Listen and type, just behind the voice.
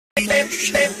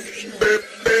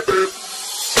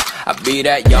I be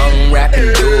that young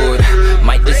rapping dude,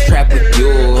 might just trap with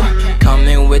you.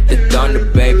 Coming with the thunder,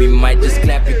 baby, might just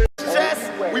clap you.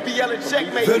 We be yelling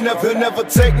checkmate. They'll never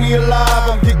take me alive.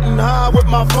 I'm getting high with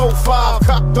my 4-5.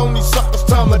 Cocked on these suckers,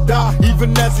 time to die.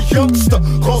 Even as a youngster,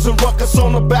 causing ruckus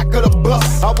on the back of the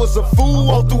bus. I was a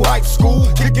fool all through high school,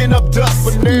 kicking up dust.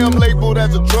 But now I'm labeled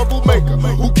as a troublemaker.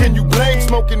 Who can you blame?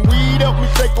 Smoking weed help me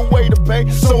take away the pain.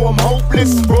 So I'm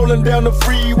hopeless, rolling down the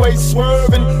freeway,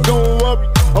 swerving. Don't worry,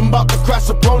 I'm about to crash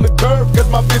upon the curb, cause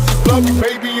my bitch is blurry.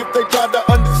 Maybe if they tried to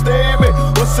understand me,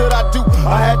 what should I do?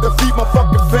 I had to feed my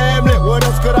fucking family. What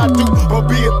else could I do but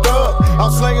be a thug?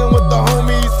 I'm slanging with the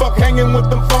homies, fuck hanging with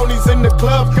them phonies in the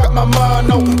club. Got my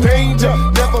mind on danger,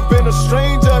 never been a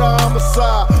stranger to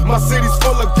homicide. My city's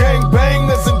full of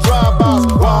gangbangers and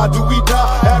drive-bys. Why do we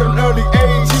die at an early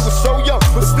age? He was so young,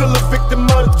 but still a victim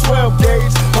of the 12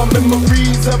 gauge. My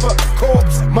memories of a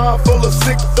corpse, mind full of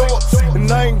sick thoughts,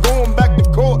 and I ain't going back to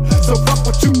court. So fuck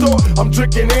what you thought. I'm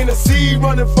drinking Hennessy,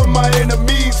 running from my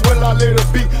enemies. Will I let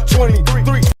it be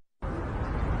 23?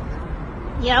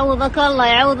 يعوضك الله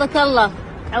يعوضك الله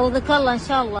يعوضك الله إن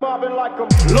شاء الله.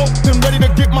 Loped and ready to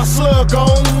get my slug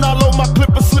on. I load my clip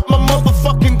and slip my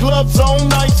motherfucking gloves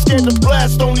on. I ain't scared to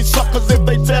blast on these suckers if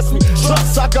they test me.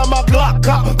 Trust, I got my Glock,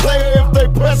 cop player if they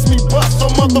press me. Bust some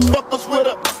motherfuckers with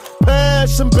a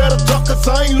passion, better talkers,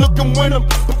 I ain't looking with them.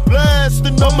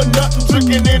 Blasting on my nut and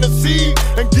drinking Hennessy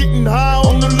and getting high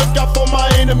on the lookout for my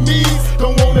enemies.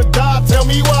 Don't wanna die, tell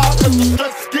me why, cause the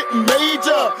stress is getting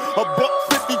major.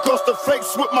 $1.50 across the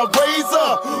face with my razor.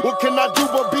 What can I do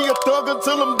but be a thug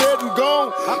until I'm dead and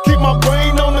gone? I keep my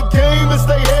brain on the game and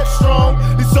stay headstrong.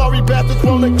 These sorry bastards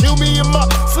wanna kill me in my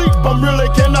sleep. I'm real, they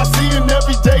cannot see, and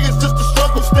every day it's just a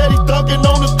struggle. Steady thugging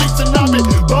on the streets and I be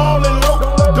ballin' low.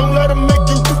 Don't let them make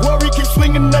you worry, keep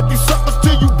swinging at these suckers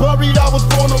till you buried. I was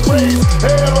born and raised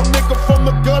hell, a nigga from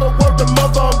the gutter, word the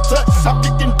mother I'm touched. I'm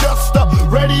kicking dust up,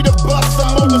 ready to bust.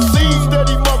 I'm overseas,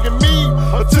 steady mugging me.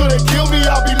 Until they kill me,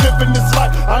 I'll be living this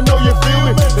life. I know you feel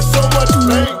me, there's so much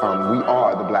pain. We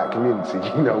are the black community,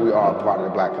 you know, we are a part of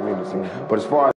the black community. But as far as